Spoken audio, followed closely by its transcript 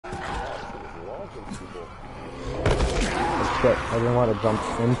Oh, shit, I didn't want to jump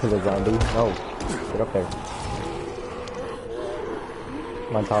into the zombie. No, get up there.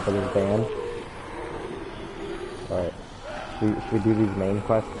 I'm on top of this van. Alright. Should we do these main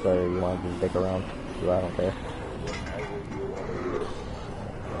quests, or you want to just dig around? Because I don't care.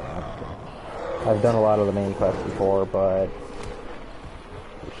 I've done a lot of the main quests before, but...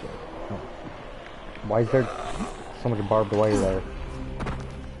 Why is there so much barbed wire there?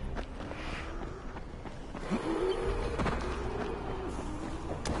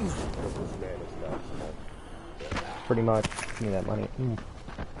 Pretty much. Give me that money. Give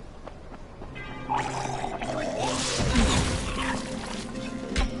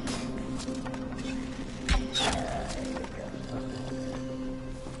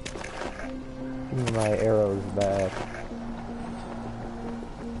me my arrows back.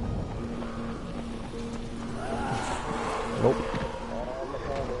 Nope.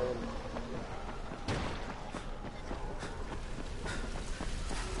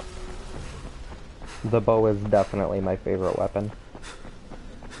 The bow is definitely my favorite weapon.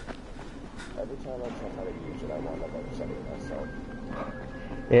 Every time I try how to use it, I wind up upsetting myself.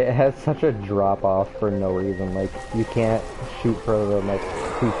 It has such a drop off for no reason. Like, you can't shoot further than like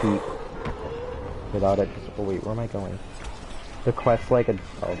 2 feet without it just... Oh wait, where am I going? The quest like... Oh,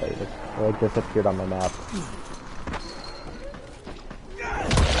 there it is. It like disappeared on my map.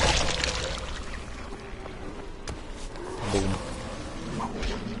 Boom.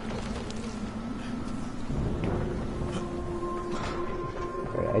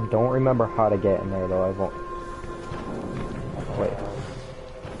 Okay, I don't remember how to get in there though. I won't... Wait.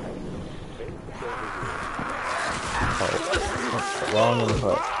 Oh, wrong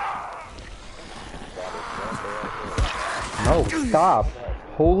input. No, stop!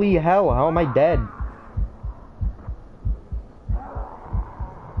 Holy hell, how am I dead?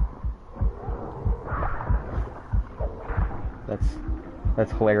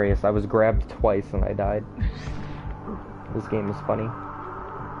 That's hilarious. I was grabbed twice and I died. This game is funny.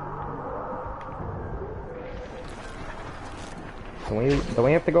 Don't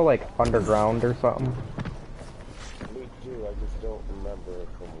we have to go like underground or something? We do, I just don't remember it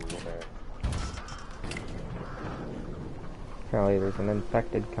from we were there. Apparently there's an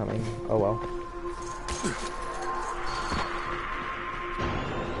infected coming. Oh well.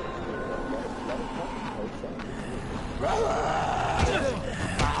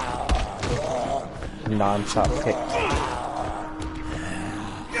 Non-stop kick.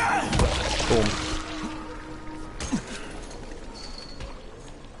 Boom.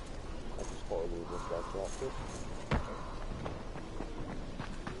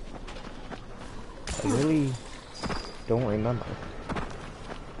 I really don't remember.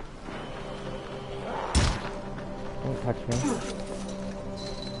 Don't touch me.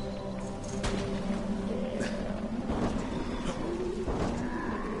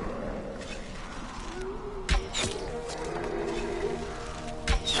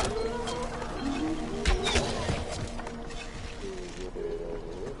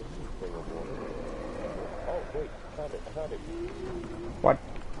 What?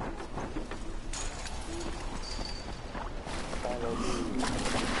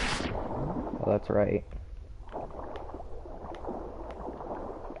 Oh, that's right.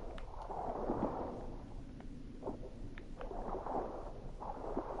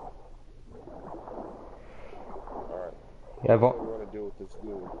 Alright. Yeah, What do you want to do with this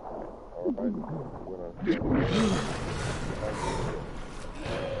dude? Alright, we're gonna...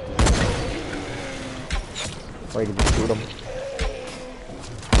 Ready to shoot him.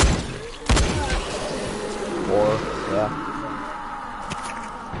 Or, yeah.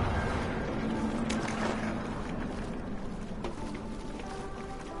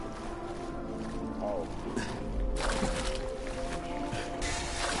 Oh.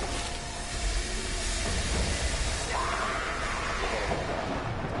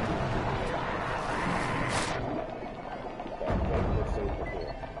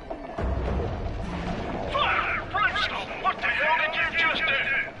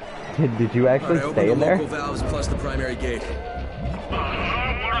 Did you actually stay in there? Local valves plus the primary gate. What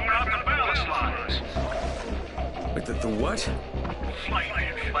about the ballast lines? Wait, the what? Flight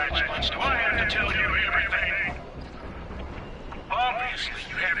flatulence. Do I have to tell you everything? Obviously,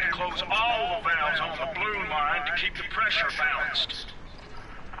 you have to close all the valves on the blue line to keep the pressure balanced.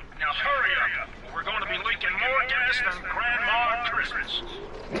 Now hurry up, or we're going to be leaking more gas than Grandma at Christmas.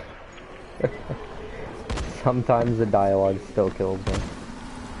 Sometimes the dialogue still kills me.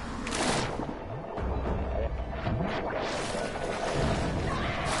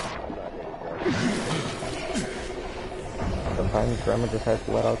 Sometimes Grandma just has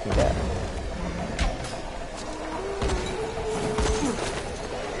to let out some gas.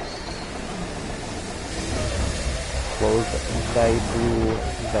 close thy blue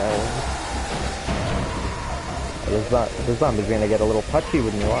valve. The zombie's gonna get a little touchy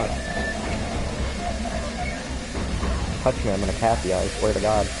with me, watch. Touch me, I'm gonna cap you, I swear to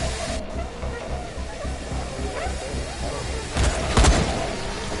God.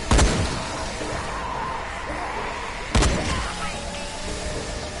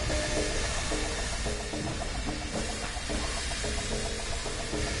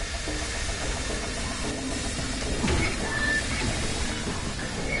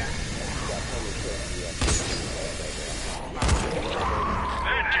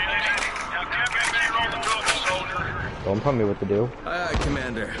 Don't tell me what to do. Aye, aye,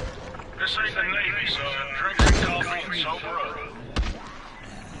 Commander. This ain't the Navy, son. Drink some coffee and sober up.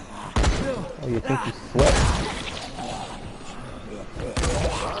 Oh, you think you slipped?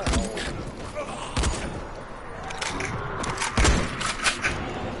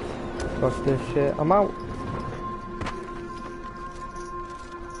 Fuck this shit. I'm out.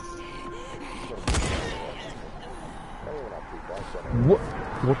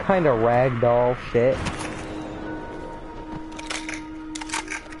 What kind of ragdoll shit?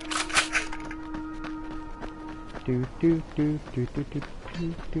 Do do do do do do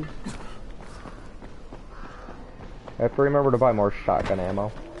do do. I have to remember to buy more shotgun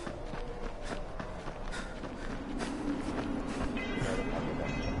ammo.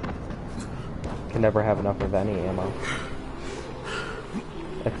 Can never have enough of any ammo.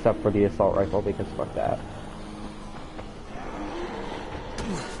 Except for the assault rifle, because fuck that.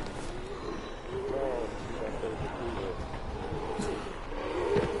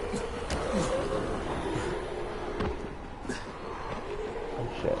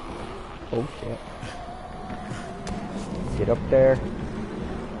 Oh shit. Get up there.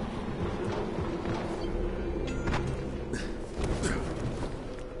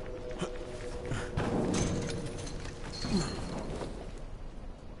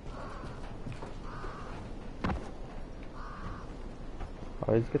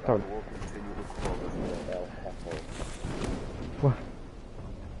 Always get the... What?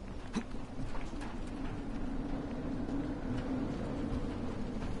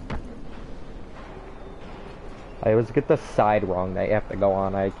 I always get the side wrong that you have to go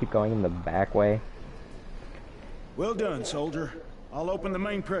on. I keep going in the back way. Well done, soldier. I'll open the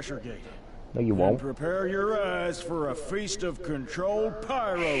main pressure gate. No, you won't. And prepare your eyes for a feast of controlled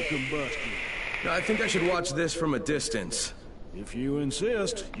pyro combustion. I think I should watch this from a distance. If you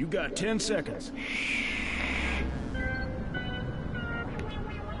insist, you got 10 seconds.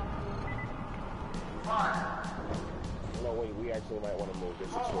 No, wait, we actually might want to move this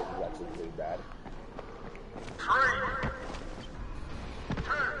situation. It's actually pretty bad. 3, 2,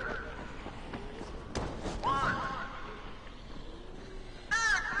 1.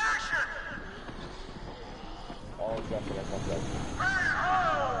 Ignition! All jumping at myself.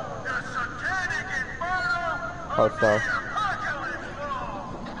 Behold the satanic inferno How of so? the apocalypse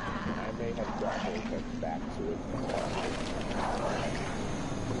law! I may have grappled but back to it.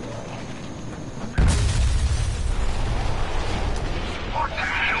 What the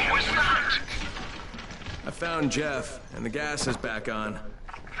hell was that? I found Jeff, and the gas is back on.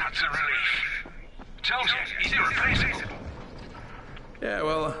 That's a relief. Tells you, he's irreplaceable. Yeah,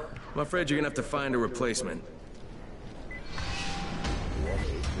 well, I'm afraid you're gonna have to find a replacement.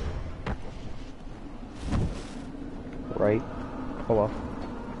 Right. Hold on.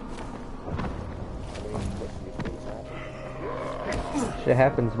 Shit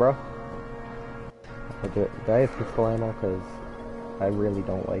happens, bro. Do I have pistol ammo? Because I really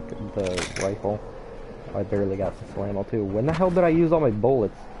don't like the rifle. I barely got pistol ammo too. When the hell did I use all my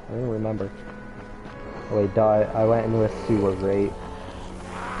bullets? I don't remember. Oh, wait, I went into a sewer grate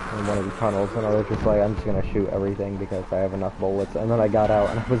in one of the tunnels, and I was just like, I'm just gonna shoot everything because I have enough bullets. And then I got out,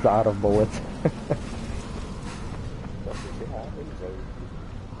 and I was out of bullets.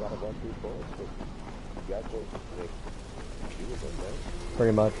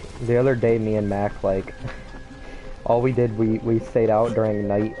 Pretty much. The other day, me and Mac, like, all we did, we stayed out during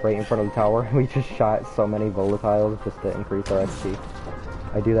night right in front of the tower. We just shot so many volatiles just to increase our XP.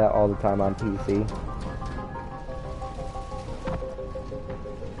 I do that all the time on PC.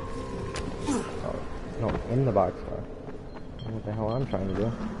 Oh, no, in the boxcar. What the hell I'm trying to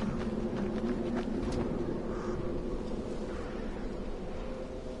do.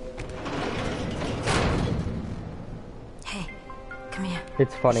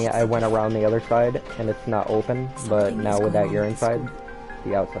 It's funny, I went around the other side, and it's not open, but now with that you're inside,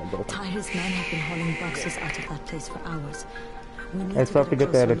 the outside's open. Tyler's men have been hauling boxes out of that place for hours. I still have to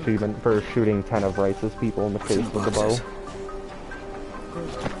get that achievement for shooting 10 of Rice's people in the face with the bow. Good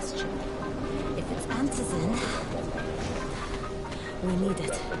question. If it's answers in, need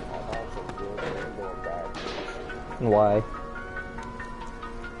it. Why?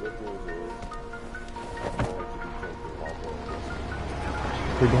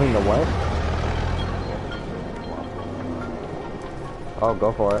 You're doing the what? Oh,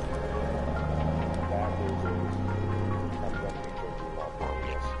 go for it.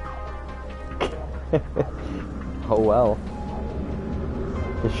 Oh well.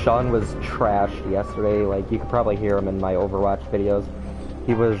 Sean was trashed yesterday, like you could probably hear him in my Overwatch videos.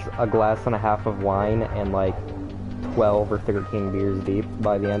 He was a glass and a half of wine and like 12 or 13 beers deep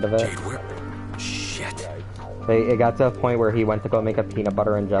by the end of it. Shit. It got to a point where he went to go make a peanut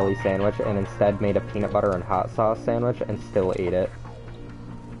butter and jelly sandwich and instead made a peanut butter and hot sauce sandwich and still ate it.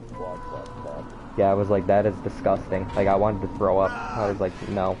 Yeah, I was like, that is disgusting. Like, I wanted to throw up. I was like,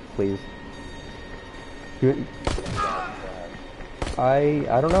 no, please. I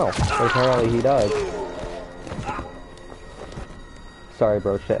don't know. Apparently he does. Sorry,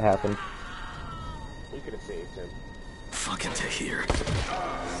 bro. Shit happened. We could have saved him. Fucking Tahir.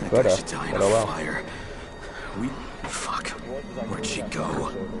 Coulda, I should die in a well. fire. Fuck. Where'd she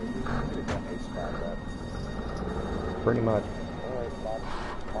go? Pretty much.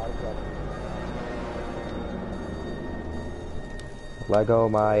 Lego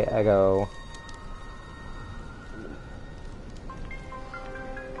my ego.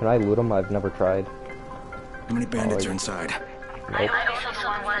 Can I loot them? I've never tried. How many bandits are inside? Nope. I also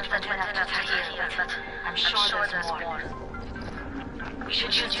saw one that went after Tahir, but I'm sure there's more. We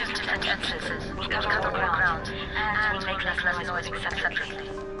should use different entrances. We'll cover ground, and we'll make less noise except separately.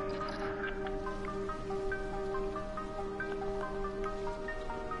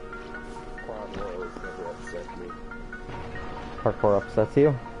 Parkour upsets you?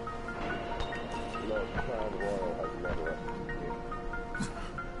 No, Crown Royal has never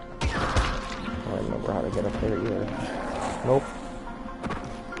I don't remember how to get up there either. Nope.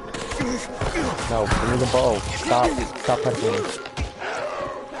 No, give me the bow. Stop. Stop touching me.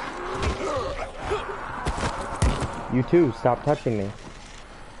 You too, stop touching me.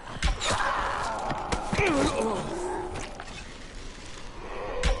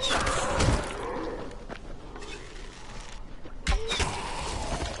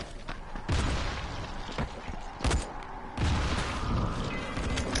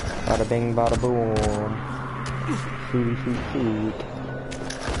 Bada bing, bada boom. Shoot, shoot, shoot.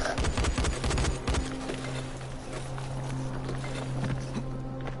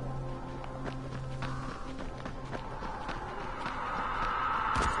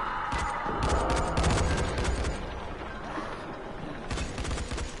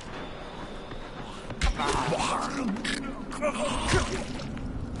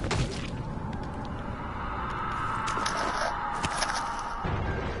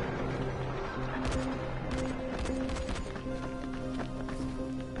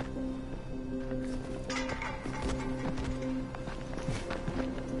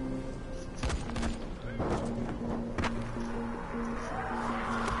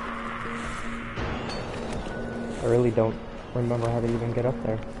 I really don't remember how to even get up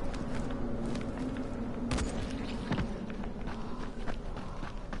there.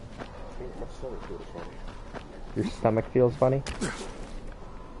 Your stomach feels funny?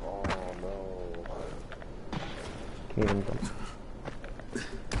 Oh no. Can't even go.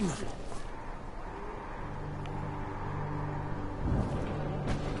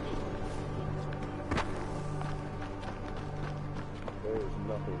 There's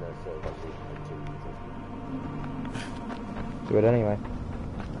nothing that says I should continue to. Do it anyway.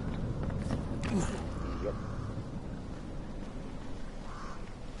 Yep.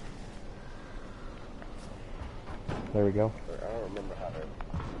 There we go. I don't remember how to.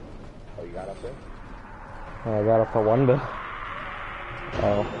 Oh, you got up there? I got up to one bit.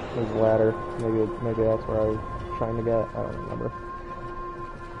 Oh, there's a ladder. Maybe that's where I was trying to get. I don't remember.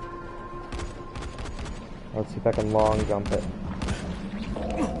 Let's see if I can long jump it.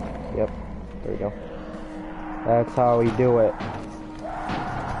 Yep. There we go. That's how we do it.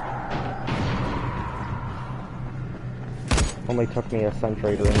 Only took me a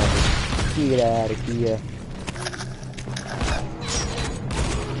century to remember. Get out of here.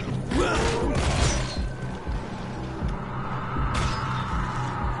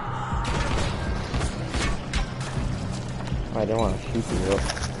 I don't want to shoot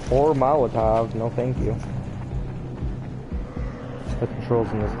you. Or Molotov, no thank you. The controls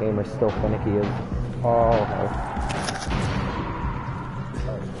in this game are still finicky as all hell.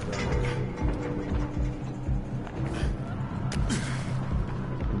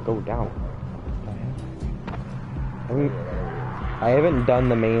 Go down. I haven't done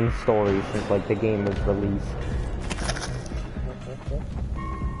the main story since like the game was released.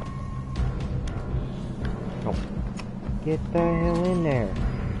 Oh. Get the hell in there.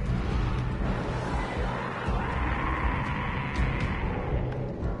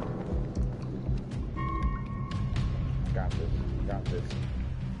 Got this. Got this.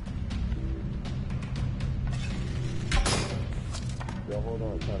 Yo, hold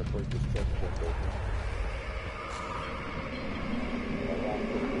on. I'm trying to break this checkpoint open.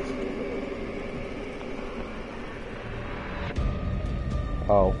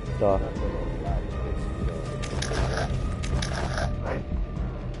 Oh, duh.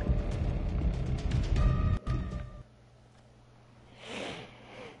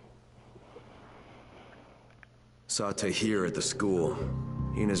 Saw Tahir at the school.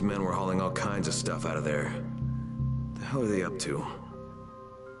 He and his men were hauling all kinds of stuff out of there. What the hell are they up to?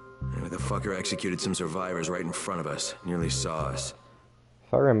 Maybe the fucker executed some survivors right in front of us. Nearly saw us.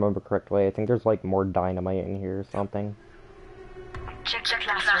 If I remember correctly, I think there's like more dynamite in here or something. Check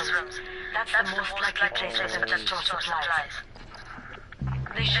classrooms. That's the most likely place for them to store supplies.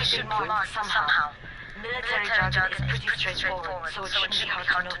 They should be marked somehow. Military jargon is pretty straightforward, so it shouldn't be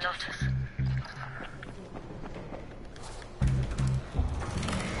hard to notice.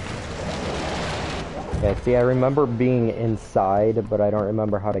 Yeah, see, I remember being inside, but I don't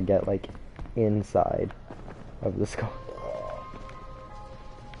remember how to get, like, inside of the skull.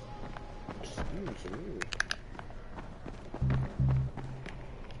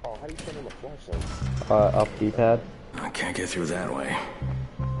 Oh, how do you turn on the flashlight? Up D-pad. I can't get through that way.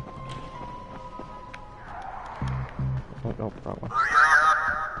 Oh, no, wrong one.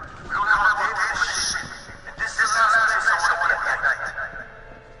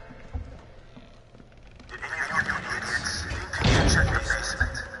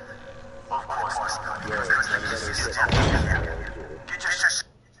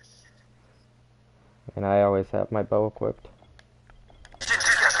 And I always have my bow equipped.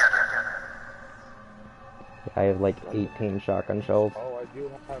 I have like 18 shotgun shells. Oh, I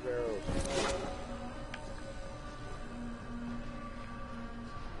do have arrows.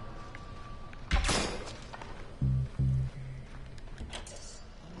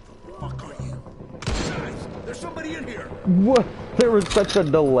 Fuck are you? Guys, there's somebody in here. What? There was such a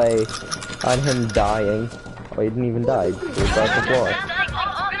delay on him dying. Oh, he didn't even die. He was off the floor.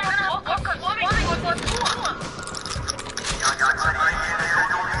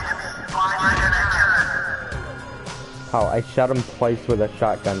 How? I shot him twice with a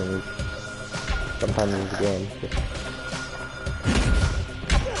shotgun in sometime in the game.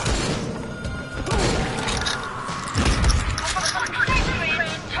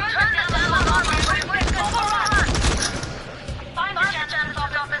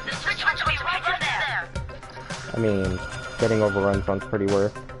 I mean, getting overrun sounds pretty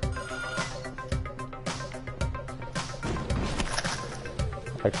worth.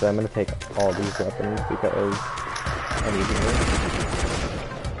 Actually, I'm gonna take all these weapons because I need them.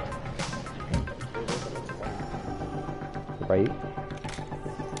 Right?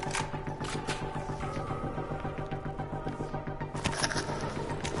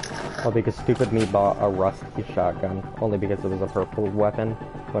 Oh, because stupid me bought a rusty shotgun, only because it was a purple weapon,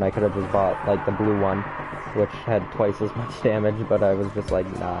 when I could have just bought, like, the blue one, which had twice as much damage, but I was just like,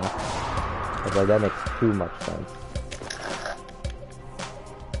 nah. I was like, that makes too much sense.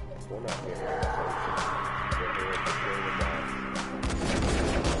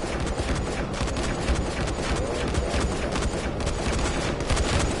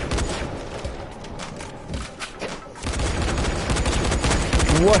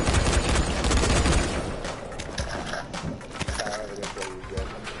 What?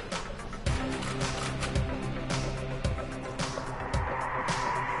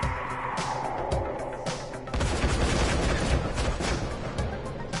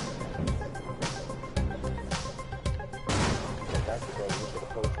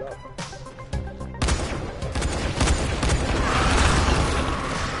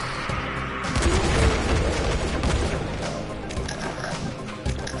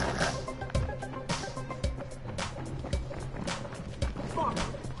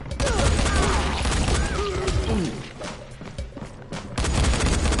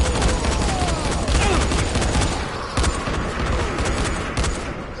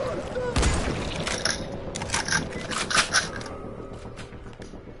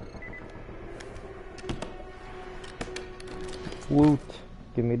 Loot.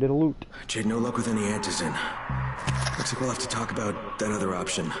 Give me the loot. Jade, no luck with any answers in. Looks like we'll have to talk about that other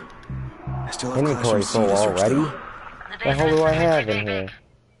option. I still have Inventory full already? What the hell do I have in here?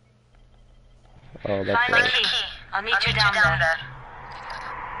 Oh, that's Find the key. I'll meet you down there.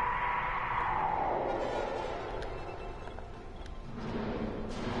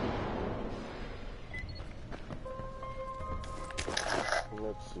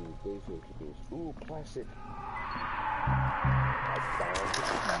 Let's see, basic keys. Ooh, plastic. I found the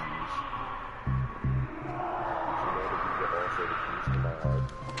keys. You know that these are also the keys to my heart.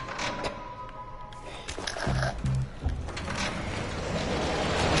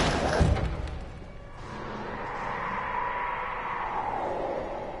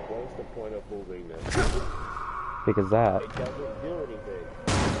 What's the point of moving this? Because that. It doesn't do anything.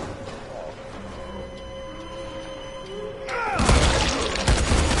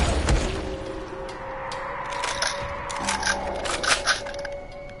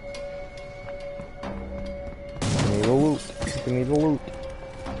 Give me the loot.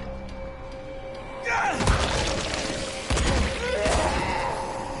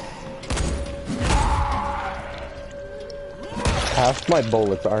 Half my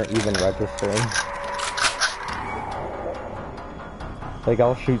bullets aren't even registering. Like,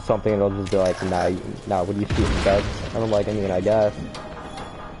 I'll shoot something and it'll just be like, nah, what are you shooting, dead? And I'm like, I mean, I guess.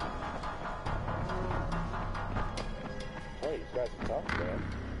 Hey, these guys are tough, man.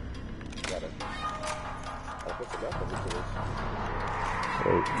 You gotta put some effort into this.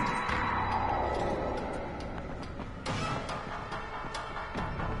 Wait.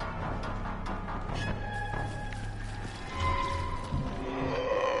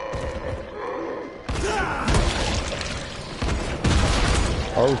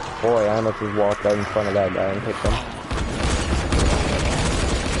 Oh boy, I almost just walked right in front of that guy and hit him.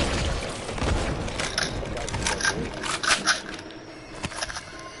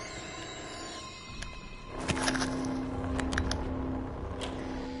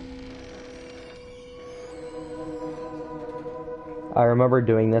 I remember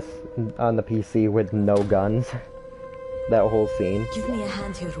doing this on the PC with no guns. That whole scene. Give me a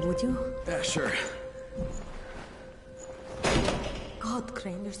hand here, would you? Yeah, sure. God,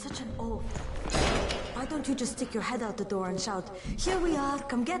 Crane, you're such an oaf. Why don't you just stick your head out the door and shout, "Here we are,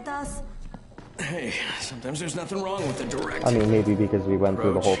 come get us"? Hey, sometimes there's nothing wrong with the direct. I mean, maybe because we went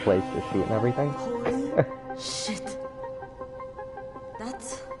through the whole place to shoot and everything. Holy shit.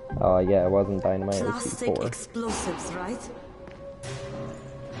 That's Oh yeah, it wasn't dynamite, it was plastic C4. explosives, right?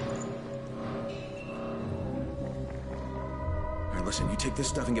 Alright, listen, you take this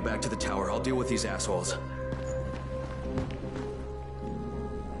stuff and get back to the tower. I'll deal with these assholes.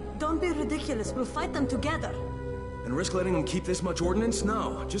 Don't be ridiculous, we'll fight them together. And risk letting them keep this much ordnance?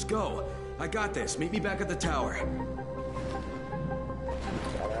 No, just go. I got this. Meet me back at the tower.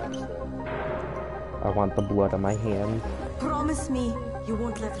 I want the blood on my hands. Promise me you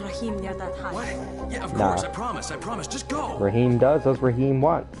won't let Rahim near that hatch. What? Yeah, of Nah. course. I promise. Just go. Raheem does as Raheem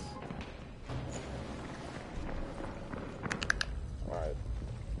wants. Alright.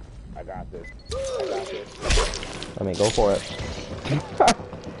 I got this. I mean, go for it.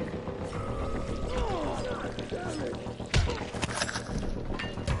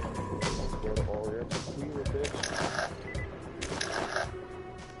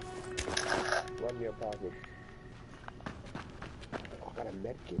 Run your pocket. Oh, I got a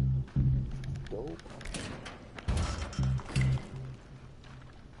medkit. Dope.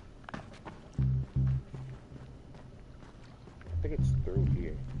 I think it's through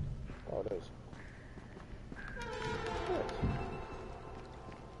here. Oh, it is. Nice.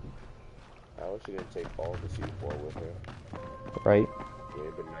 I wish she didn't take all the C4 with her. Right? Yeah,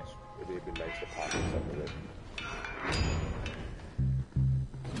 it'd been nice. It'd been nice to pocket some of it.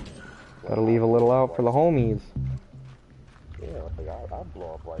 Gotta leave a little out for the homies. Yeah, like I'll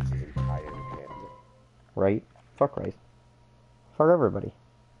blow up Rice's entire encampment. Right? Fuck Rice. Fuck everybody.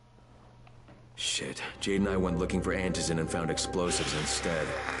 Shit. Jade and I went looking for antizin and found explosives instead.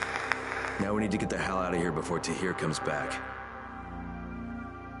 Now we need to get the hell out of here before Tahir comes back.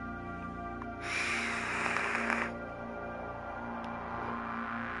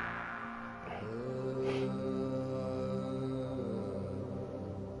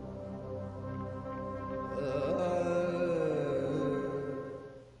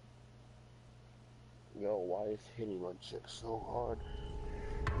 Yo, why is hitting on chick so hard?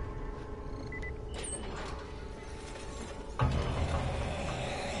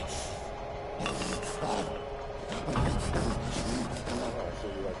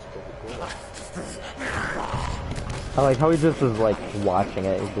 I like how he just is like watching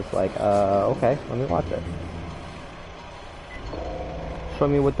it. He's just like, okay, let me watch it. Show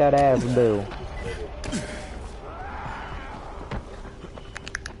me what that ass do.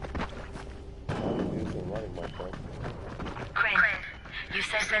 Crane, you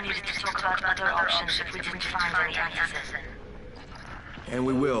said we needed to talk about other options if we didn't find any antizin. And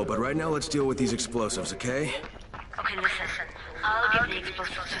we will, but right now let's deal with these explosives, okay? Okay, listen. I'll give the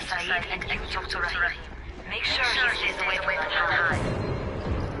explosives to Saeed and you talk to Rahim. Make sure he stays away from that high.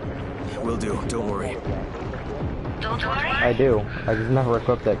 Will do, don't worry. Don't worry. I do. I just never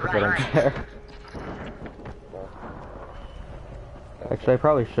equipped it because I don't care. Actually, I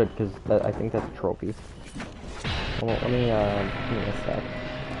probably should because I think that's a trophy. Well, let me give me a sec.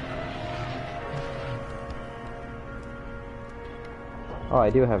 Oh, I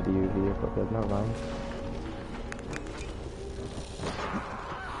do have the UV equipped. Never mind.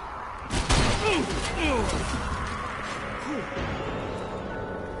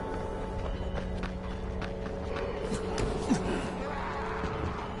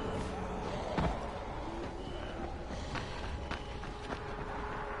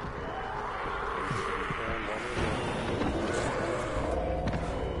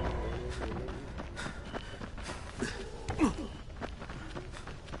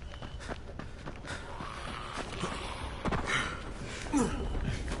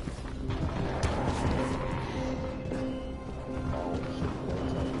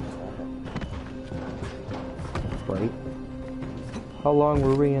 Right? How long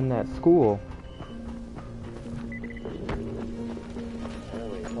were we in that school? Only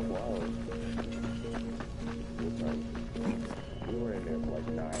a couple hours. We were in there for like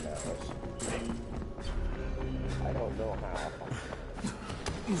 9 hours. I don't know how.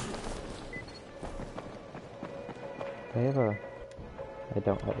 I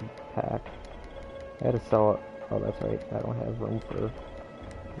don't have a pack. I had to sell it. Oh, that's right. I don't have room for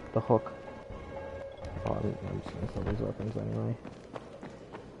the hook. Oh, I'm just gonna sell these weapons anyway.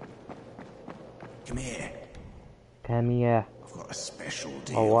 Come here. Come here. I've got a special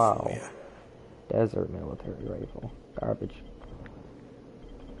deal Oh, wow. for you. Desert military rifle. Garbage.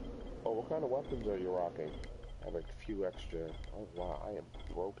 Oh, what kind of weapons are you rocking? I have like a few extra. Oh wow, I am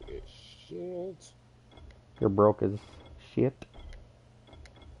broke as shit. You're broke as shit.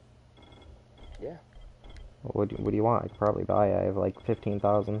 Yeah. What do you want? I could probably buy it. I have like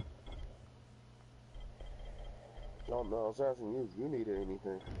 15,000. No, I was asking you if you needed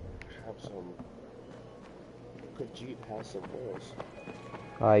anything. Have some. Khajiit has some wills.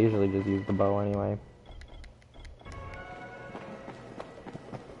 I usually just use the bow anyway.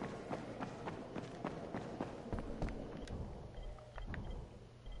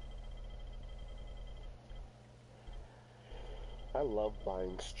 I love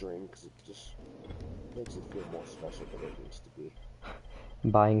buying string because it just makes it feel more special than it needs to be.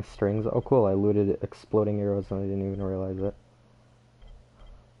 Buying strings. Oh, cool. I looted exploding arrows and I didn't even realize it.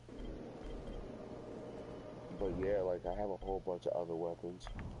 But yeah, like I have a whole bunch of other weapons.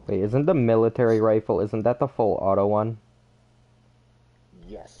 Wait, isn't the military rifle, isn't that the full auto one?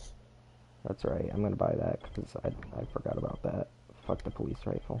 Yes. That's right. I'm gonna buy that because I forgot about that. Fuck the police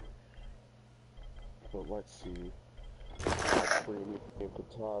rifle. But let's see. Premium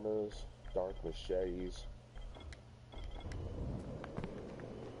katanas, dark machetes.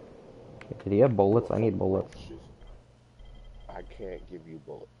 Did he have bullets? I need bullets. I can't give you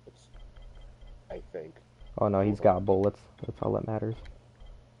bullets. I think. Oh no, he's got bullets. That's all that matters.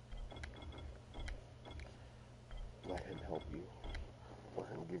 Let him help you. Let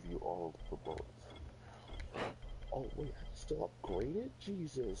him give you all of the bullets. Oh wait, I can still upgrade it?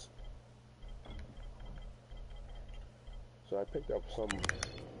 Jesus. So I picked up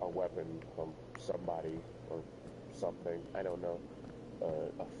a weapon from somebody or something. I don't know.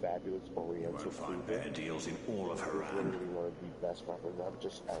 A fabulous Oriental You won't find cruiser. better deals in all of Haran. Literally one of the best weapons I've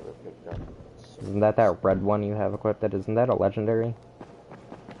just ever picked up. So, Isn't that red one you have equipped? Isn't that a legendary?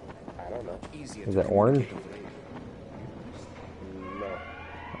 I don't know. Is it orange? No.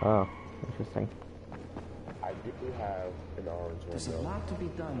 Oh, interesting. I do have an orange one. There's a though. lot to be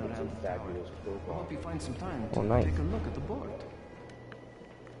done It's around a the tower. fabulous I profile. hope you find some time Oh, to nice. take a look at the board.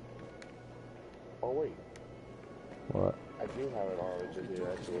 Oh wait, What? I do have an orange in here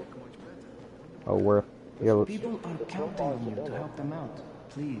actually. Oh, worth. Yellow. People are counting on you to help them out.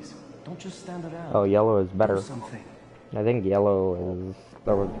 Please, don't just stand around. Oh, yellow is better. Do something. I think yellow is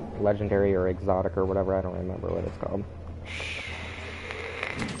the legendary or exotic or whatever. I don't remember what it's called.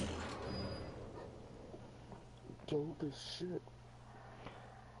 Don't this shit.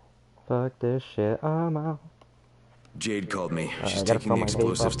 Fuck this shit. I'm out. Jade called me. She's I gotta taking fill the my vape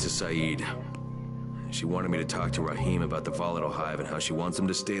explosives up. to Saeed. She wanted me to talk to Rahim about the volatile hive and how she wants him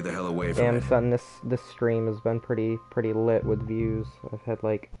to stay the hell away from Damn, it. son, this stream has been pretty lit with views. I've had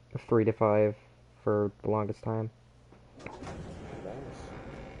like 3 to 5 for the longest time. Nice.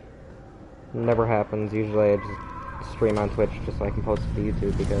 Never happens. Usually I just stream on Twitch just so I can post it to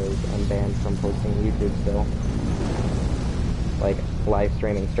YouTube because I'm banned from posting to YouTube still. Like, live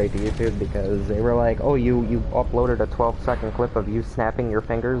streaming straight to YouTube because they were like, oh, you uploaded a 12-second clip of you snapping your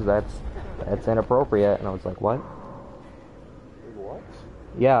fingers, that's inappropriate. And I was like, what? What?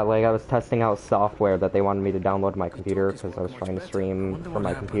 Yeah, like I was testing out software that they wanted me to download to my computer because I was trying to stream from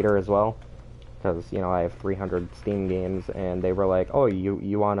my computer as well. Because, you know, I have 300 Steam games, and they were like, oh,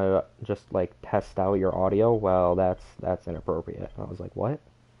 you want to just, like, test out your audio? Well, that's inappropriate. And I was like, what?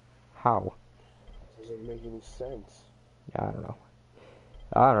 How? Doesn't make any sense. Yeah, I don't know.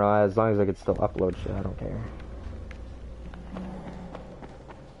 I don't know, as long as I could still upload shit, I don't care.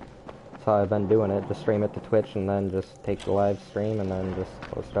 That's how I've been doing it, just stream it to Twitch and then just take the live stream and then just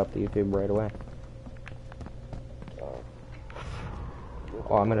post it up to YouTube right away.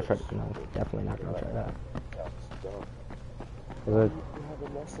 Oh, I'm gonna try to, no, definitely not gonna try that. That's dumb. Is it? You have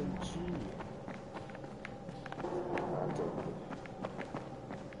an SMG. I'm joking.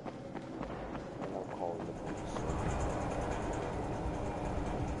 I'm calling the police.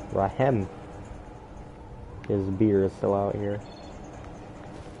 Rahem. His beer is still out here.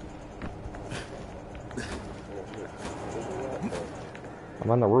 I'm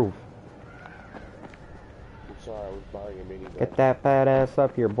on the roof. I'm sorry, I was buying a minigun. Get that fat ass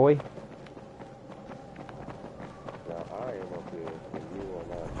up here, boy. Now I am up here, and you are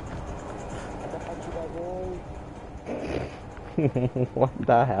not. What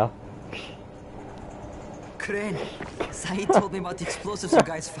the hell? Crane, Saeed told me about the explosives you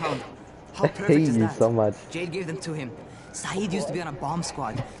guys found. How I perfect hate is you that? so much. Jade gave them to him. Saeed used to be on a bomb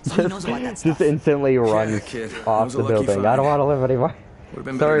squad, so he knows about that stuff. Just instantly runs kid. off the building. I don't want to live anymore. Would've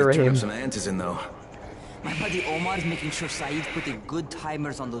been Sorry, better to turn Raheem. up some antis in though. My buddy Omar is making sure Saeed's putting good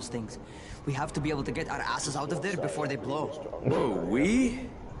timers on those things. We have to be able to get our asses out of there before they blow. Whoa, we?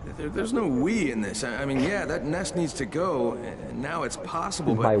 There's no we in this. I mean, yeah, that nest needs to go, and now it's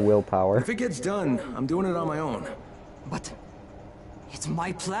possible, but My willpower. if it gets done, I'm doing it on my own. But it's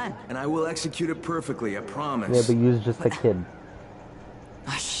my plan. And I will execute it perfectly, I promise. Yeah, but you's just a kid.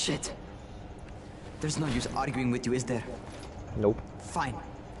 Ah, shit. There's no use arguing with you, is there? Nope. Fine.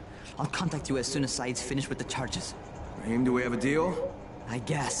 I'll contact you as soon as Saeed's finished with the charges. Raheem, do we have a deal? I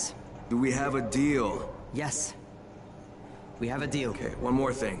guess. Do we have a deal? Yes. We have a deal. Okay, one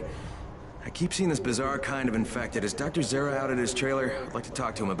more thing. I keep seeing this bizarre kind of infected. Is Dr. Zera out at his trailer? I'd like to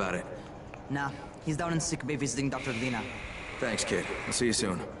talk to him about it. Nah, he's down in sick bay visiting Dr. Lina. Thanks, kid. I'll see you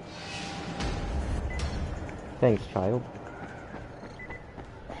soon. Thanks, child.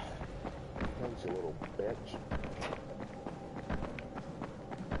 Thanks, you little bitch.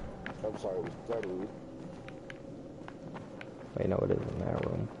 I'm sorry, was that rude? Wait, no, it is in that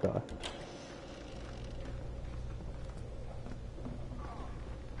room. Duh.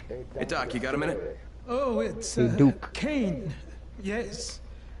 Hey, Doc, you got a minute? Oh, it's Hey, Duke. Kane. Yes.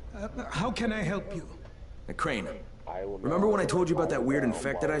 How can I help you? Hey, Crane. Remember when I told you about that weird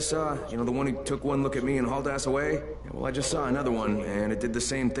infected I saw? You know, the one who took one look at me and hauled ass away? Yeah, well, I just saw another one, and it did the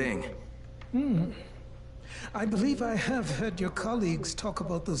same thing. I believe I have heard your colleagues talk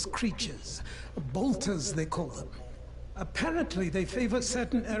about those creatures. Bolters, they call them. Apparently, they favor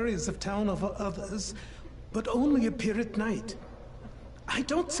certain areas of town over others, but only appear at night. I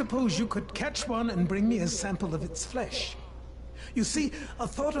don't suppose you could catch one and bring me a sample of its flesh. You see, a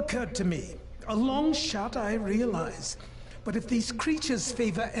thought occurred to me. A long shot, I realize. But if these creatures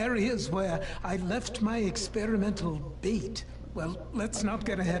favor areas where I left my experimental bait, well, let's not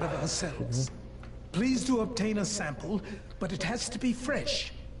get ahead of ourselves. Please do obtain a sample, but it has to be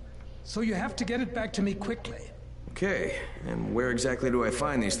fresh. So you have to get it back to me quickly. Okay, and where exactly do I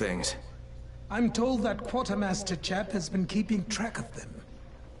find these things? I'm told that quartermaster chap has been keeping track of them.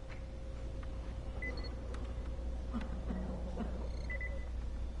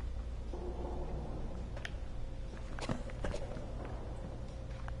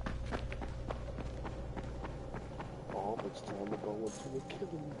 Oh, it's time to go into a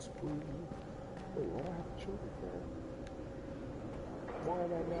killing spree. Wait, what do I have to show you for? Why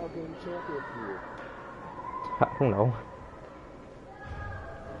am I now getting champion here? I don't know.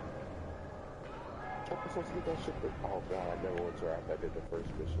 I'm supposed to get that shit for... Oh god, I never went to her after I did the first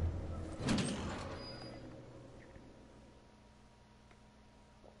mission.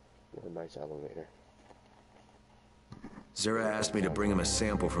 What a nice elevator. Zera asked me to bring him a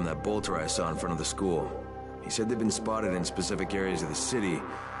sample from that bolter I saw in front of the school. He said they've been spotted in specific areas of the city,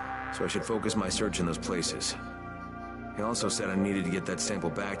 so I should focus my search in those places. He also said I needed to get that sample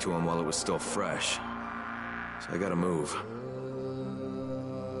back to him while it was still fresh. So I gotta move.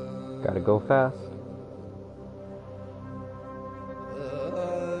 Gotta go fast.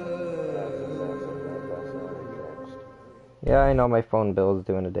 Yeah, I know my phone bill is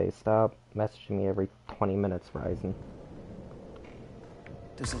due in a day. Stop messaging me every 20 minutes, Verizon.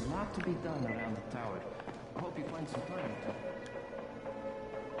 There's a lot to be done around the tower. I hope you find some time.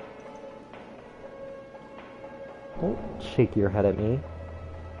 Don't shake your head at me.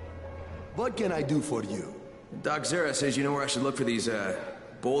 What can I do for you? Doc Zera says you know where I should look for these,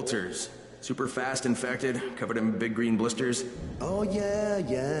 bolters. Super fast infected, covered in big green blisters. Oh,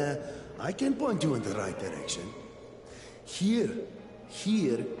 yeah. I can point you in the right direction. Here,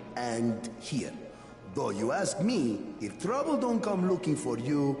 and here. Though you ask me, if trouble don't come looking for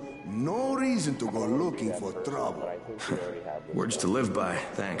you, no reason to go looking for trouble. Words to live by,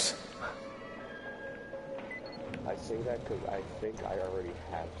 thanks. I say that because I think I already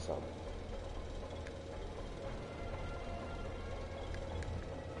have some.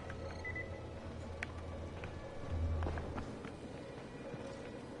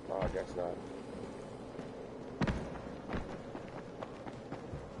 Oh, I guess not.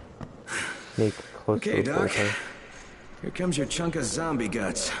 Sneak close Okay, to Doc. her. Here comes your chunk of zombie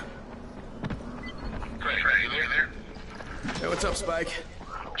guts. Great, you there? Hey, what's up, Spike?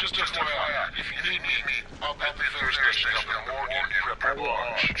 Just FYI, if you need me, I'll be at the Thursday station up in the morgue and prep your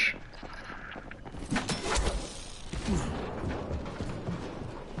lunch.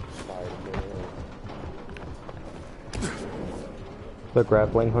 The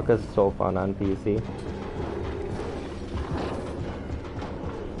grappling hook is so fun on PC.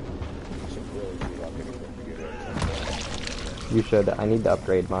 You should. I need to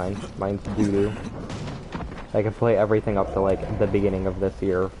upgrade mine. Mine's doo-doo. I can play everything up to like the beginning of this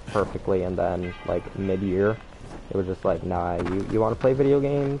year perfectly, and then like mid-year, it was just like, nah. You want to play video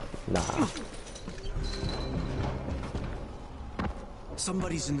games? Nah.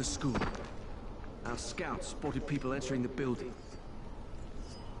 Somebody's in the school. Our scouts spotted people entering the building.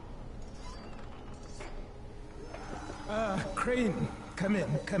 Crane, come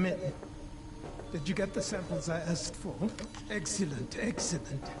in. Did you get the samples I asked for? Excellent.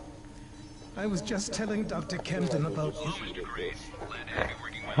 I was just telling Dr. Camden about you.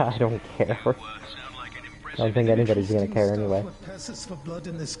 I don't care. I don't think anybody's gonna care anyway. What passes for blood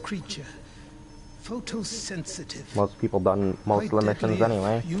in this creature? Photosensitive. Most people done most of the missions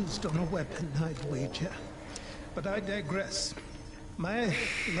anyway. Used on a weapon, I'd wager. But I digress. My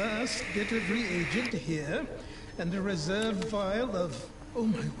last bit of reagent here, and a reserve vial of... oh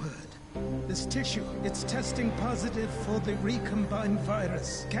my word. This tissue, it's testing positive for the recombined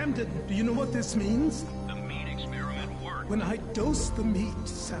virus. Camden, do you know what this means? The meat experiment worked. When I dose the meat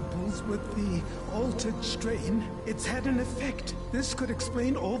samples with the altered strain, it's had an effect. This could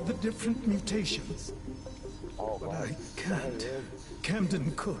explain all the different mutations. But I can't.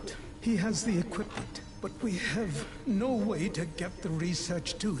 Camden could. He has the equipment, but we have no way to get the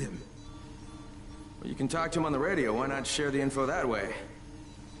research to him. Well, you can talk to him on the radio. Why not share the info that way?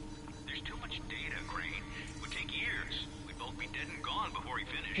 There's too much data, Crane. It would take years. We'd both be dead and gone before he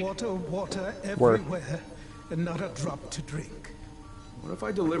finished. Water everywhere, and not a drop to drink. What if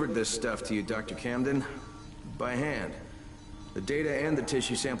I delivered this stuff to you, Dr. Camden? By hand. The data and the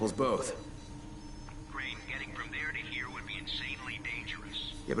tissue samples both. Crane, getting from there to here would be insanely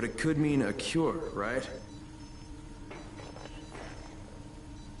dangerous. Yeah, but it could mean a cure, right?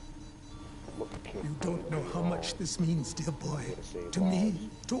 You don't know how much this means, dear boy. To me,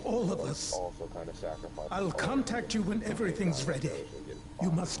 to all of us. I'll contact you when everything's ready.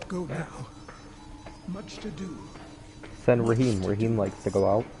 You must go now. Much to do. Send Raheem. Raheem likes to go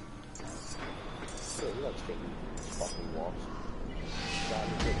out.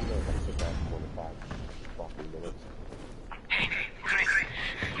 Hey, Chris,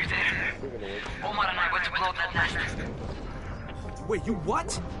 you there? Omar and I went to blow that nest. Wait, you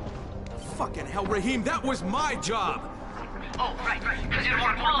what? Fucking hell, Raheem, that was my job! Oh, right, because you're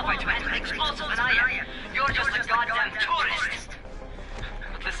more qualified to handle explosives than I am. You're just a goddamn tourist.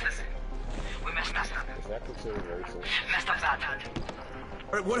 But listen, we messed up. Is that considered racist? Messed up bad.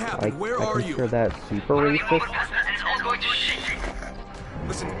 Alright, what happened? Where are you? I consider that super racist. And it's all going to shit.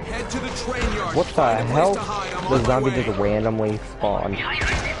 Listen, head to the train yard. What the hell? The zombie just randomly spawned. Behind you!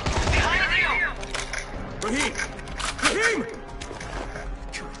 Raheem! Raheem!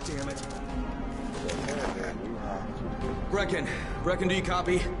 God damn it. Brecken, do you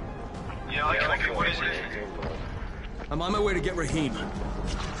copy? Yeah, I copy. What is it? I'm on my way to get Raheem.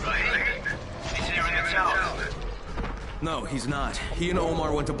 Raheem? He's here in the tower. No, he's not. He and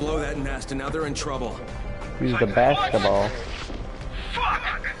Omar went to blow that nest, and now they're in trouble. Use the basketball.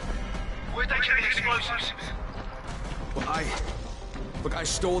 Fuck! Where'd they get the explosives? Well, I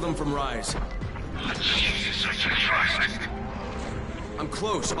stole them from Rise. Oh, Jesus Christ. I'm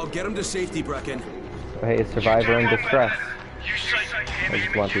close. I'll get him to safety, Brecken. Hey, survivor in distress. You say I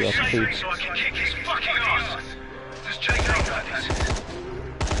just want the you say XP. so I can kick his fucking ass. Does Jake know about this?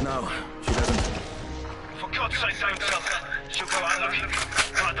 No, she doesn't. For God's sake, don't tell her. She'll go out looking.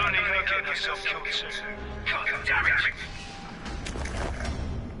 I don't need her getting herself killed soon. God damn it!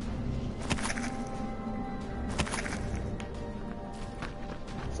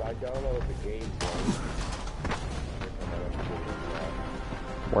 So I downloaded the game.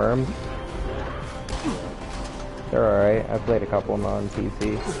 Worms? They're alright. I played a couple of them on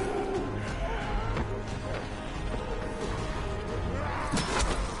PC.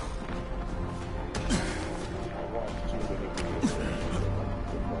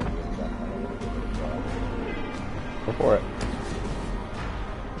 Go for it.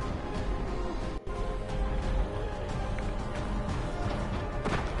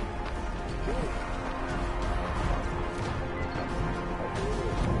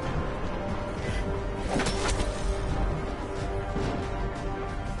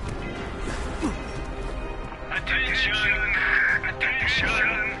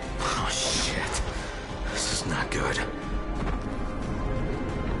 Oh shit. This is not good.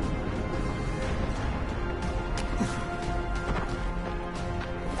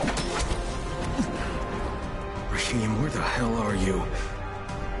 Raheem, where the hell are you?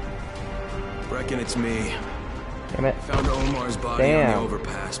 Reckon it's me. Damn it. Found Omar's body on the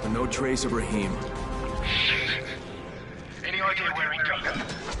overpass, but no trace of Raheem. Any idea where he goes?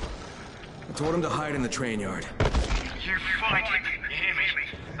 I told him to hide in the train yard. You find him, you hear me?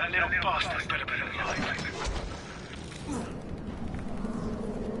 That little bastard better be alive.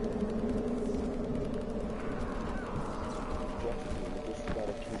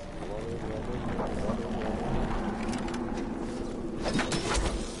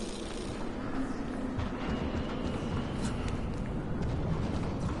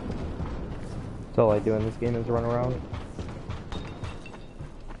 That's all I do in this game is run around.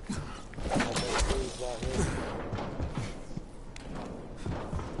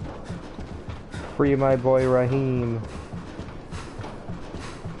 Free my boy Raheem.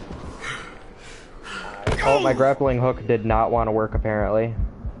 Oh, my grappling hook did not want to work apparently.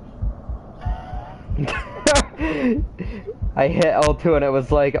 I hit L2 and it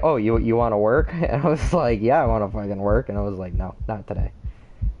was like, oh, you want to work? And I was like, yeah, I want to fucking work. And I was like, no, not today.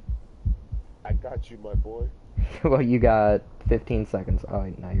 I got you, my boy. Well, you got 15 seconds.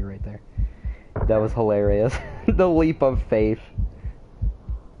 Oh, no, you're right there. That was hilarious. The leap of faith.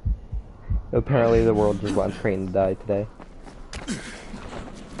 Apparently the world just wants Crane to die today.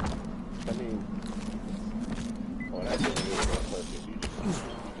 I mean, when I didn't really know much, you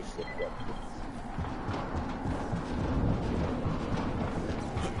just slipped up.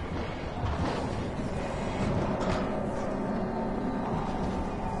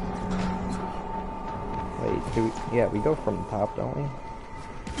 Wait, yeah, we go from the top, don't we?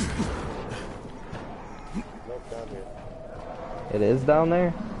 Nope, down here. It is down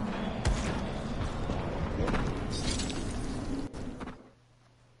there?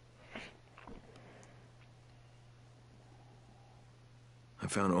 I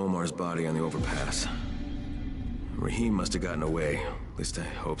found Omar's body on the overpass. Raheem must have gotten away. At least I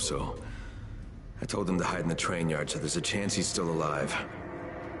hope so. I told him to hide in the train yard, so there's a chance he's still alive.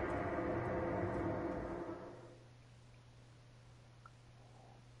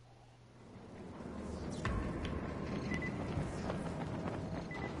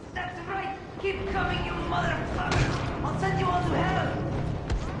 That's right! Keep coming, you motherfucker! I'll send you all to hell!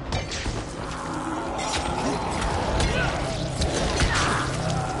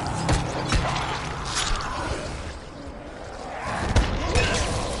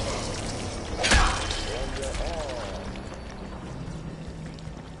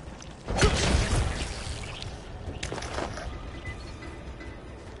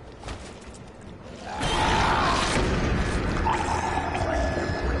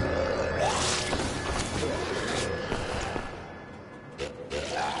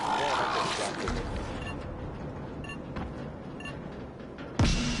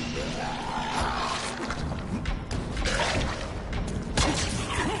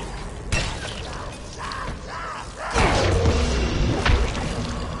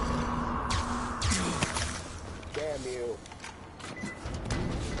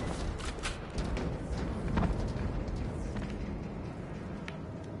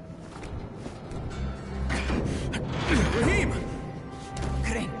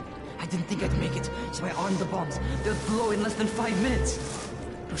 So I armed the bombs. They'll blow in less than 5 minutes.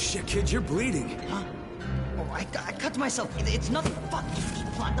 Oh shit, kid, you're bleeding. Huh? Oh, I cut myself. It's nothing. Fuck, just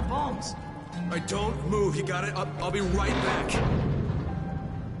plant the bombs. I don't move, you got it? I'll be right back.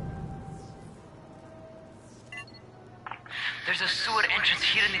 There's a sewer entrance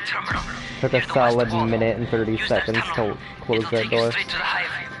here in the terminal. Took a solid minute and 30 seconds to close that door. Straight to the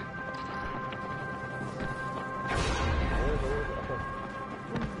hive.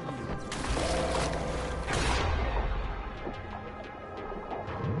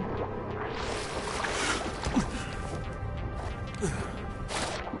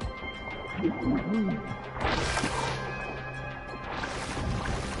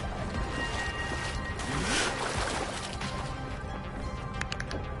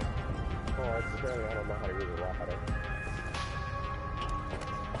 it's scary. I don't know how to use a ladder.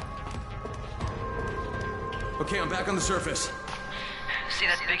 Okay, I'm back on the surface. See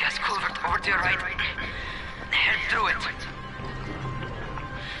that big ass culvert over to your right? Head through it.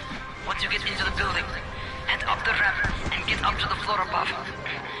 Once you get into the building, head up the ramp and get up to the floor above.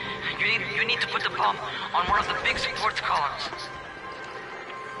 You need to put the bomb on one of the big support columns.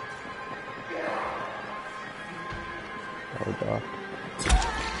 Oh god.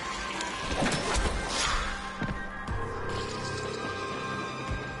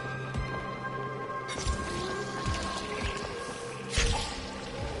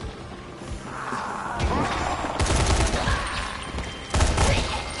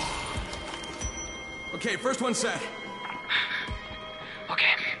 Okay, first one set. Okay.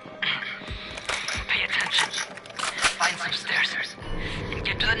 Pay attention. Find some stairs. And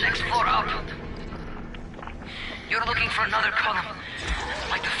get to the next floor up. You're looking for another column,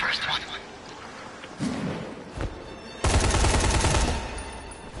 like the first one.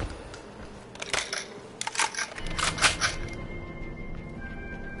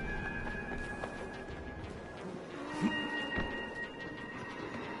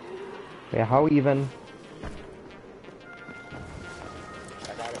 Yeah, how even?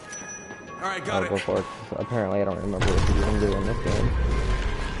 Alright, got I'll it. go for it. Apparently I don't remember what to even do in this game.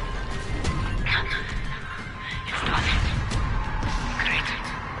 It's done. Great.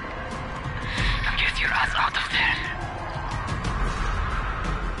 Now get your ass out of there.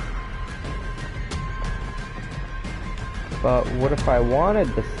 But what if I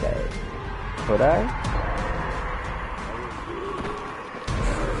wanted to stay? Could I?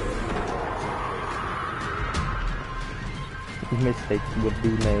 Mistakes would be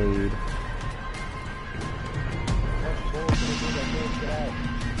made.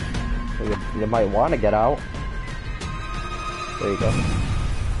 So you might want to get out. There you go.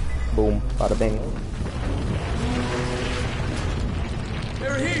 Boom. Bada bing. Hey,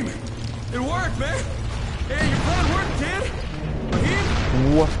 Raheem! It worked, man! Hey, your plan worked, kid! Raheem?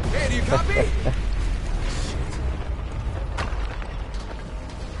 What? Hey, do you copy?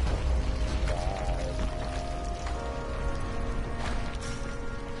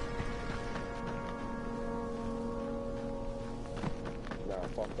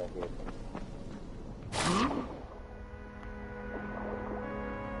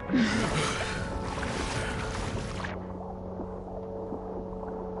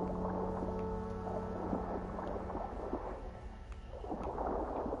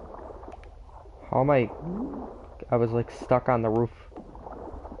 How am I was like stuck on the roof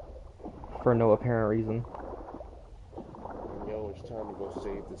for no apparent reason. Yo, it's time to go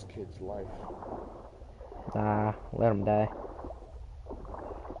save this kid's life. Nah, let him die.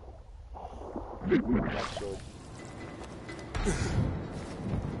 That's good.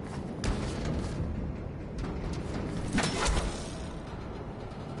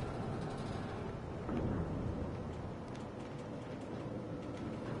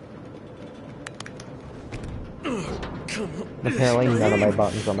 Apparently none of my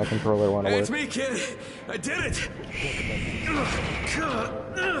buttons on my controller want to Hey, work. it's me, kid. I did it.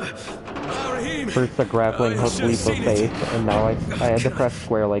 Raheem. First the grappling hook leap of faith, and now I had to press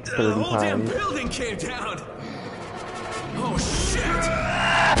square like 30 The whole damn times. building came down. Oh shit!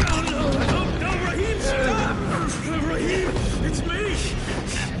 No, Raheem, stop! Raheem, it's me.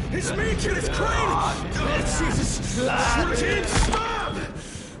 It's me, kid. It's Crane. Oh, Jesus. Raheem,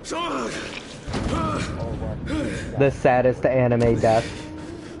 stop! The saddest anime death.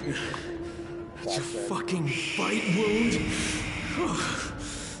 That's your fucking bite wound?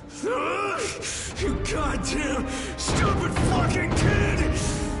 You goddamn stupid fucking kid!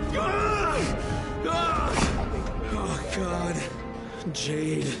 Oh god.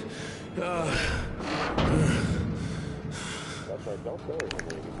 Jade. That's right, don't bury him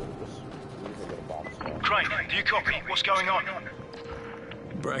when you just leave him in a box now. Crane, do you copy? What's going on?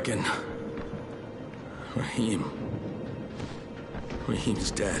 Bracken. Raheem.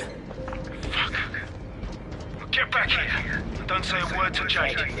 Raheem's dead. Fuck. Get back here. Don't say a word to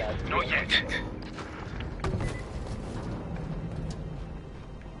Jade. Not yet.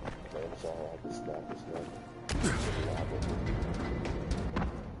 Man, it's all right to snap his neck.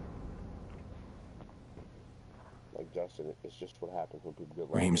 Like Justin, it's just what happens when people get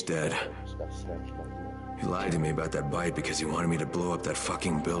Raheem's dead. Just got snatched by him. He lied to me about that bite because he wanted me to blow up that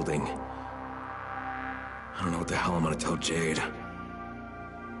fucking building. I don't know what the hell I'm gonna tell Jade.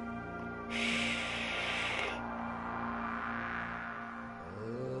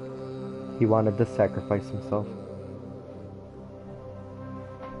 He wanted to sacrifice himself.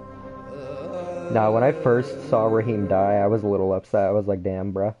 Now, when I first saw Raheem die, I was a little upset. I was like,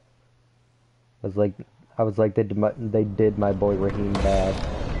 damn, bruh. I was like, they did my boy Raheem bad.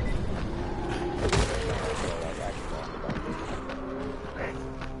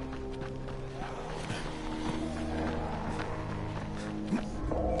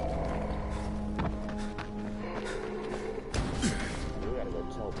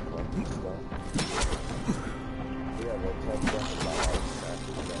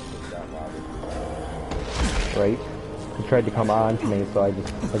 Right? He tried to come on to me, so I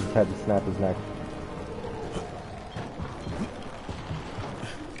just had to snap his neck.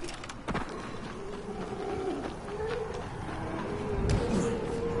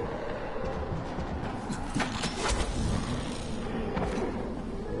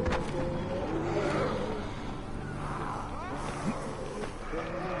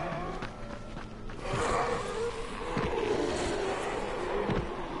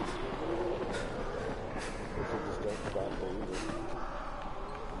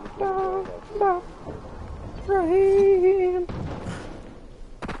 Raheem!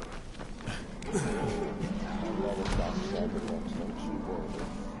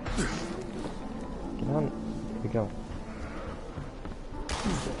 Get on. Here we go.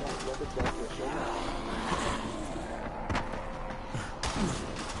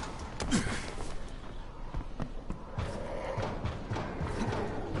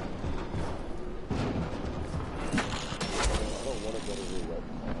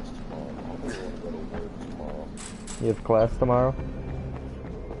 You have class tomorrow?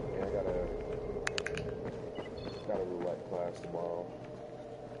 Yeah, I got a roulette class tomorrow.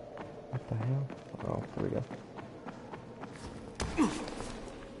 What the hell? Oh, here we go.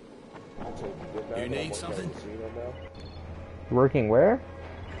 You need something? Working where?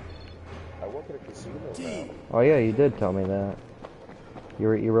 I work at a casino now. Oh yeah, you did tell me that.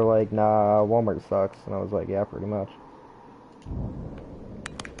 You were like, nah, Walmart sucks, and I was like, yeah, pretty much.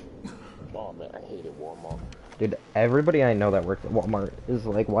 Oh man, I hated Walmart. Dude, everybody I know that works at Walmart is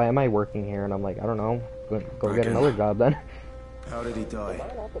like, why am I working here? And I'm like, I don't know. Go get another job then. How did he die? Am I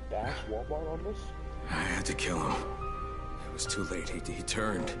allowed to bash Walmart on this? I had to kill him. It was too late. He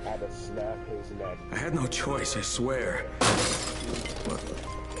turned. I had to snap his neck. I had no choice, I swear. Look,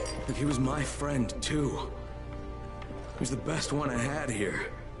 he was my friend, too. He was the best one I had here.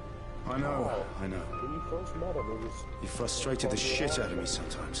 I know. When you first met him, it was... He frustrated the shit out of me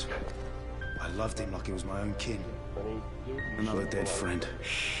sometimes. I loved him like he was my own kin. Another dead friend.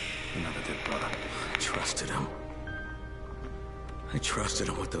 Another dead brother. I trusted him. I trusted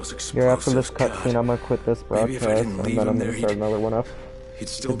him with those explosives. Yeah, after this cutscene, I'm gonna quit this broadcast, and then I'm gonna start another one up. He'd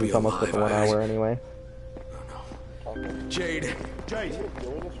still be it's almost at the 1 hour anyway. Jade! Jade!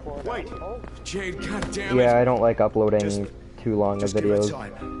 Wait! Jade, goddammit! Yeah, I don't like uploading too long of videos.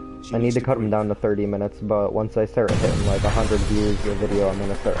 I need to cut them down to 30 minutes, but once I start hitting like 100 views a video, I'm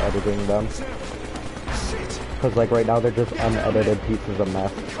gonna start editing them. Cause like right now they're just unedited pieces of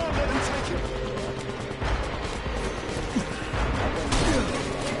mess.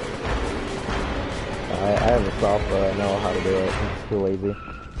 I have a software, I know how to do it, I'm just too lazy.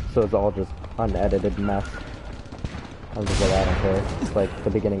 So it's all just unedited mess. I'm just like, I don't care. It's like the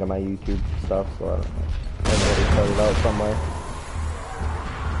beginning of my YouTube stuff, so I already started out somewhere.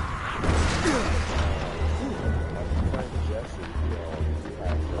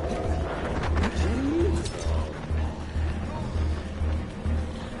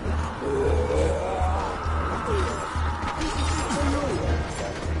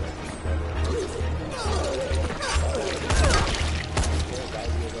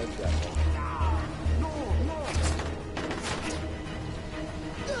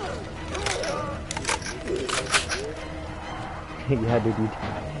 Yeah, dude,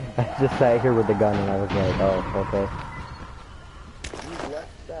 I just sat here with the gun and I was like, oh, okay. You let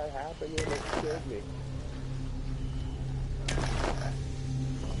that happen and it scared me.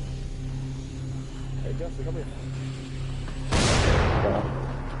 Hey, Justin, come here.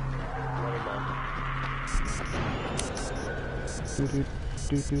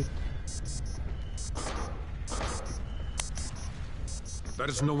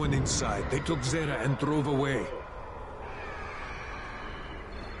 There's no one inside. They took Zera and drove away.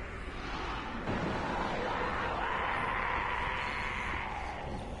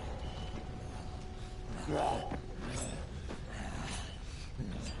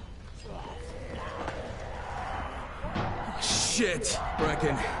 Shit,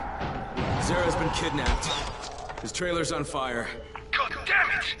 Brecken. Zera's been kidnapped. His trailer's on fire. God damn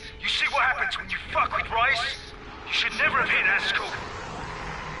it! You see what happens when you fuck with Rice? You should never have hit that school.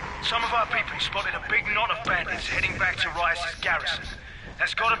 Some of our people spotted a big knot of bandits heading back to Rice's garrison.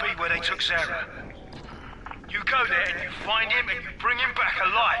 That's gotta be where they took Zera. You go there and you find him and you bring him back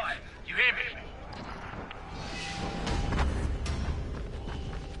alive. You hear me?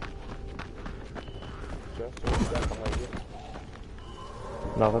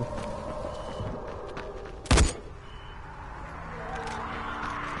 Nothing.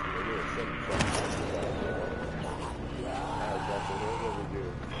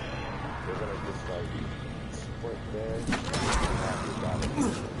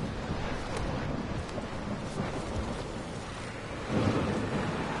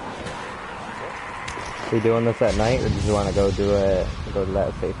 We doing this at night, or did you want to go do it? Go to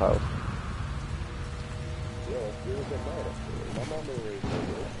that safe house? Yeah, let's do it at night. My mom already did.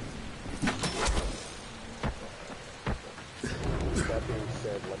 That being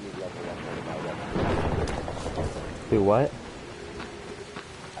said, let me level up on my weapon. Do what?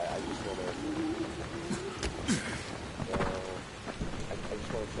 I just want to. I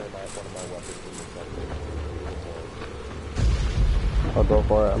just want to try one of my weapons in the I'll go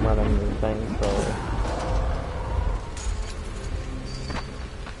for it. I'm running the thing, so.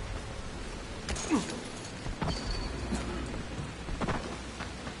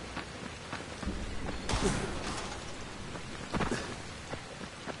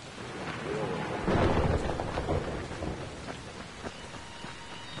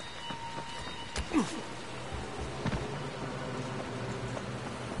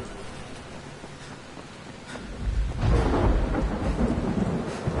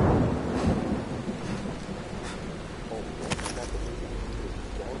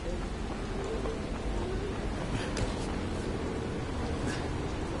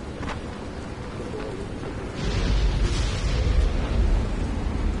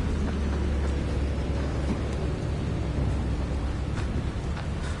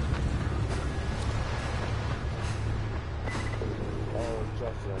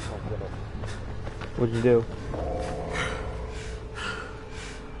 What'd you do?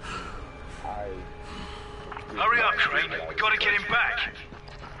 Hurry up, Crane. We gotta get him back.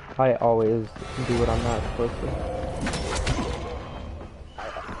 I always do what I'm not supposed to. I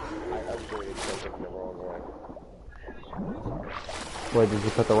upgraded something the wrong way. What, did you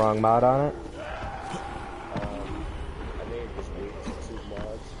put the wrong mod on it? I made this 82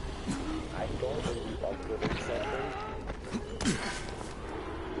 mods. I thought that you upgraded something.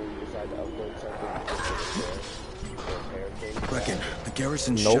 When you decide to upgrade something, Reckon, the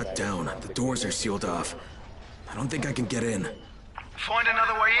garrison's shut down. The doors are sealed off. I don't think I can get in. Find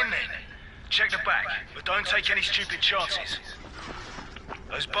another way in then. Check the back, but don't take any stupid chances.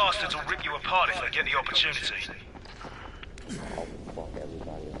 Those bastards will rip you apart if they get the opportunity. I'll fuck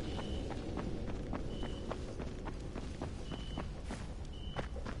everybody up.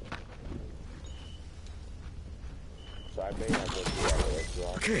 So I may have to do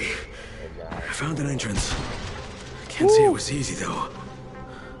that. Okay, I found an entrance. Can't say it was easy though.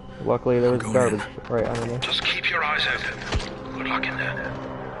 Luckily there was garbage right underneath. Just keep your eyes open. Good luck in there.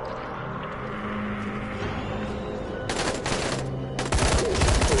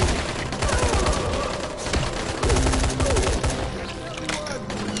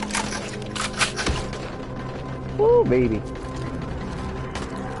 Woo, baby.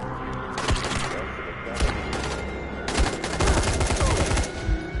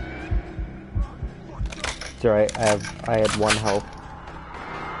 It's alright, I had 1 health.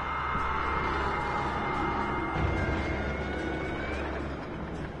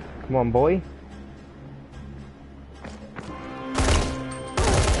 Come on, boy.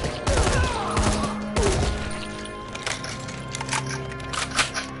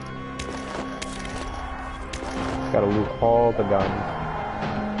 Gotta loot all the guns.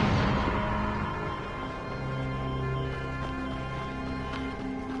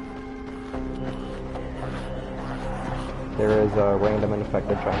 There is a random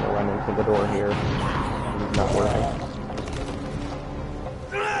infected trying to run into the door here. It's not working.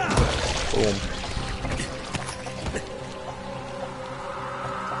 Boom.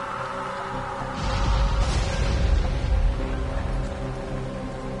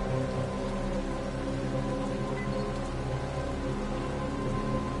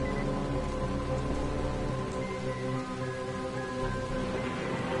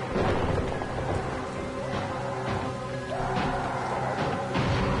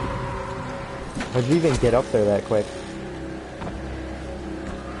 How'd you even get up there that quick?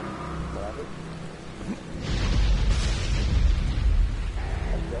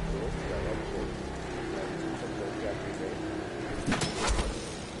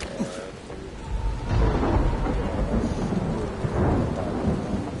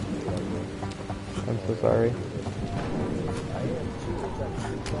 I'm so sorry.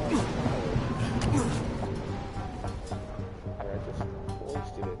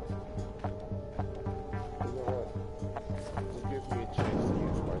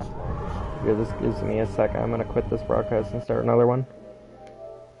 Here, this gives me a sec. I'm gonna quit this broadcast and start another one.